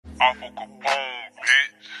Off of Capone,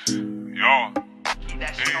 bitch. Yo.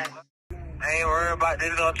 I ain't worried about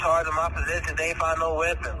this, gonna charge in my possession, they ain't find no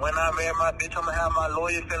weapon. When I marry my bitch, I'ma have my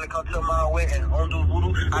lawyer finna come to my wedding. On do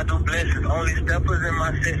voodoo, I do blessings, only steppers in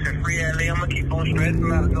my section. Free LA, I'ma keep on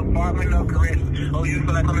stressing out of the department of correction. Oh, you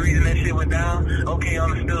feel like I'm the reason that shit went down? Okay,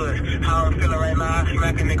 understood. How I'm feeling right now, I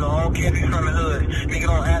smack a nigga, I don't care if he's from the hood. Nigga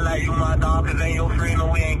don't act like you my dog, cause ain't your friend,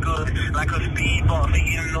 no we ain't good. Like a speed bump, they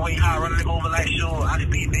get in the way, how I run a nigga over like sure. I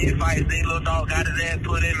speed big fights, they little dog got his ass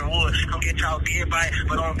put in the wood. Come get y'all gear bite,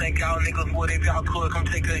 but don't think y'all niggas would if y'all could. Come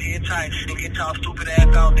take a hit tight and get y'all stupid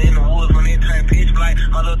ass out there in the woods when they turn pitch black.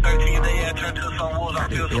 My little 13, they had turned to some wolves. I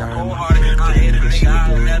feel so cold hearted. I hit a nigga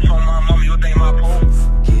out and that's on my mama. You think my pole?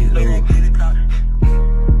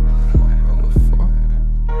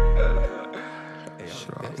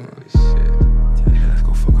 Let's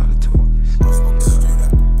go fuck out the two.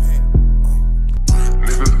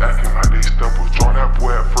 Niggas acting like they steppers. Draw that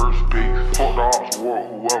boy at first base. Fuck the ops, war,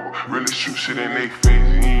 whoever. Really shoot shit in they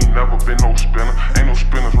face. He ain't never been no spinner. Ain't no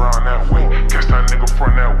spinners round that way. Catch that nigga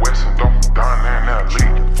from that west and dump him down there in that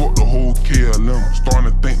lake. Fuck the whole KLM.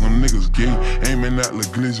 Starting to think them niggas gay. Aiming at the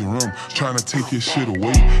glizzy rum. Trying to take his shit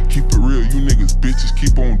away. Keep it real, you niggas bitches.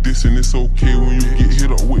 Keep on dissing, it's okay. When you get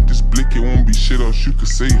hit up with this blick, it won't be shit else you could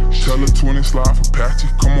say. Tell her 20 slide for Patchy.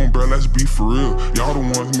 Come on, bro, let's be for real. Y'all the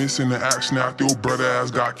ones missing the action after your brother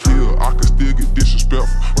ass got killed. I could still get disrespectful,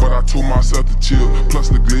 but I told myself to chill. Plus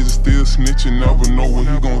the glizzy still snitching, never know what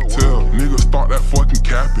he gon' tell. Niggas start that fucking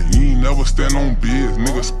capping, he ain't never stand on biz.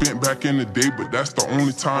 Nigga spent back in the day, but that's the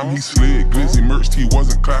only time he slid. Glizzy merged, he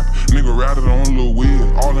wasn't clapping. Nigga ratted on a little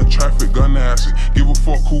wheel. All in traffic, gun asses. Give a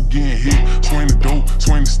fuck who getting hit. Swing the dope,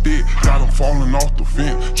 swing the stick. Got him falling off the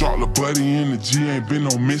fence. Drop the buddy in the G, ain't been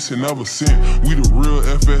no missing ever since. We the real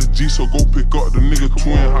FSG, so go pick up the nigga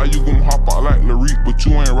twin. How you gon' hop out like Larique, but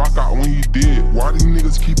you ain't rock out when he did? Why these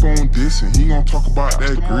niggas keep on dissing? He gon' talk about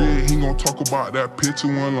that grid, he gon' talk about that picture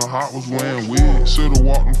when Lil Hot was wearing wigs. Should've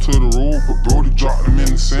walked him to the road, but Brody dropped him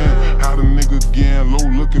in the sand. Had a nigga getting low,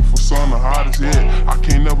 looking for something to hide his head. I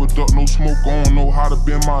can't never duck no smoke, I don't know how to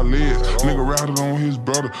bend my legs. Nigga ratted on his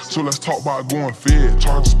brother, so let's talk about going fed.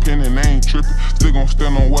 Charges pending, they ain't tripping, still gon'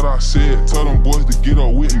 stand on what I said. Tell them boys to get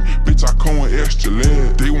up with me, bitch, I come with extra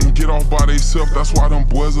lead. They won't get off by theyself, that's why them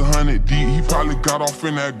boys 100 deep. He probably got off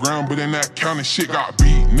in that ground, but in that county shit got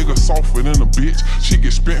beat. Nigga softer than a bitch, shit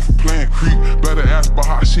get spent for playing creep. Better ask about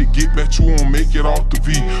how shit get, bet you won't make it off the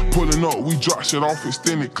V. Pulling up, we drop shit off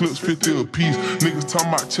extended clips, 50 a piece. Niggas talking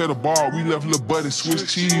about cheddar bar, we left little buddy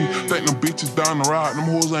Swiss cheese. Think them bitches down the ride, them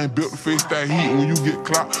hoes ain't built to face that heat. When you get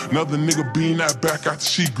clout, another nigga being that back after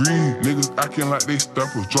she green. Niggas acting like they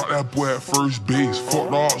steppers, drop that boy at first base. Fuck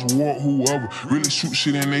the odds, war, whoever, really shoot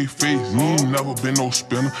shit in they face. You ain't never been no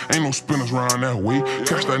spinner, ain't no spinners round that way.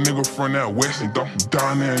 Catch that nigga from that west and dump him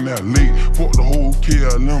down there in that lake. Fuck the whole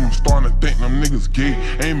KLM, I'm starting to think them niggas gay.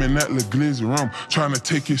 Aiming at the glizzy rum, trying to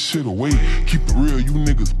take his shit away. Keep it real, you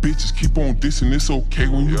niggas bitches. Keep on dissing, it's okay.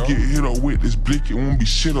 When you get hit up with this blick, it won't be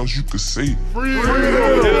shit else you could say. Free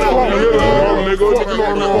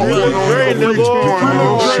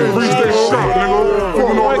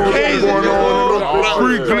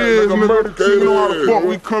Gliz, nigga. You know how the fuck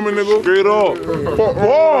we coming, nigga. Straight up. Fuck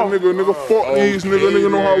all, nigga. Fuck these, nigga. Nigga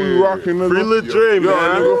know how we rockin', nigga. Free Lil Dre, man.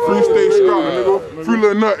 Yeah, nigga. Free Stay Scott, nigga. Free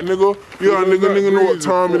Lil Nut, nigga. Yeah, nigga know what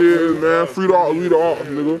time it is, man. Free the art, we the art,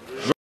 nigga.